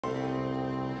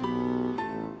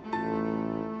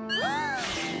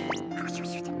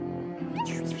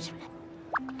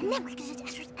And then we're gonna do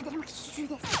this. Come on,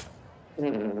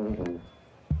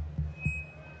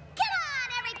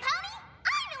 every pony!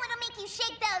 I know what'll make you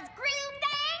shake those groove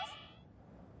things!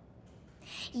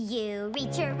 You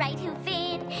reach your right hoof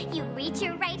in, you reach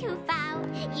your right hoof out,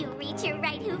 you reach your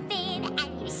right hoof in,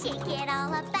 and you shake it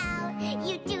all about.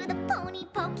 You do the pony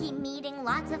pokey, meeting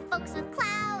lots of folks with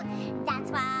clout.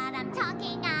 That's what I'm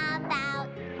talking about.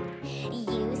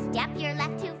 You step your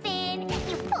left hoof in,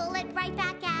 you pull it right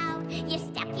back out. You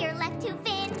step your left hoof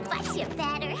in, but you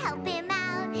better help him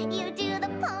out. You do the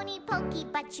pony pokey,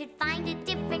 but you'd find a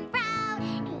different route.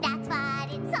 That's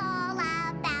what it's all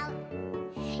about.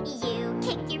 You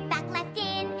kick your back left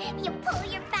in, you pull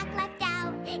your back left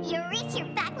out. You reach your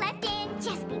back left in,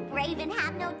 just be brave and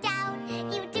have no doubt.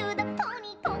 You do the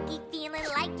pony pokey, feeling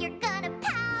like you're gonna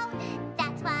pout.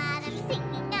 That's what I'm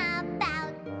singing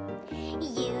about.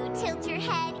 You tilt your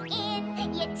head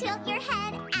in, you tilt your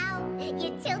head out.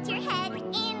 You tilt your head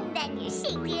in, then you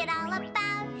shake it all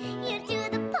about. You do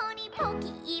the pony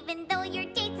pokey, even though your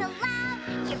date's allowed.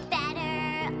 You're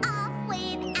better off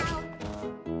without.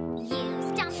 You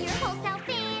stomp your whole self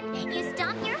in, you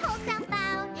stomp your whole self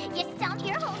out. You stomp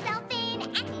your whole self in,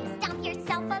 and you stomp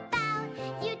yourself about.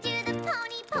 You do the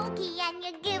pony pokey, and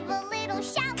you give a little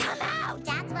shout. Come out!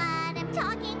 That's what I'm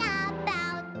talking about.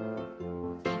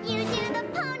 You do the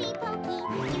pony pokey,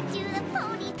 you do the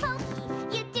pony pokey,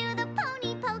 you do the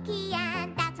pony pokey,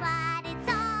 and that's what it's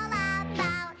all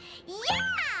about.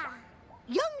 Yeah!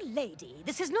 Young lady,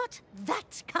 this is not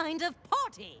that kind of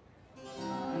party.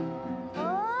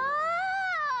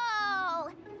 Oh!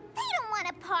 They don't want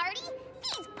a party.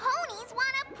 These ponies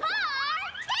want a party!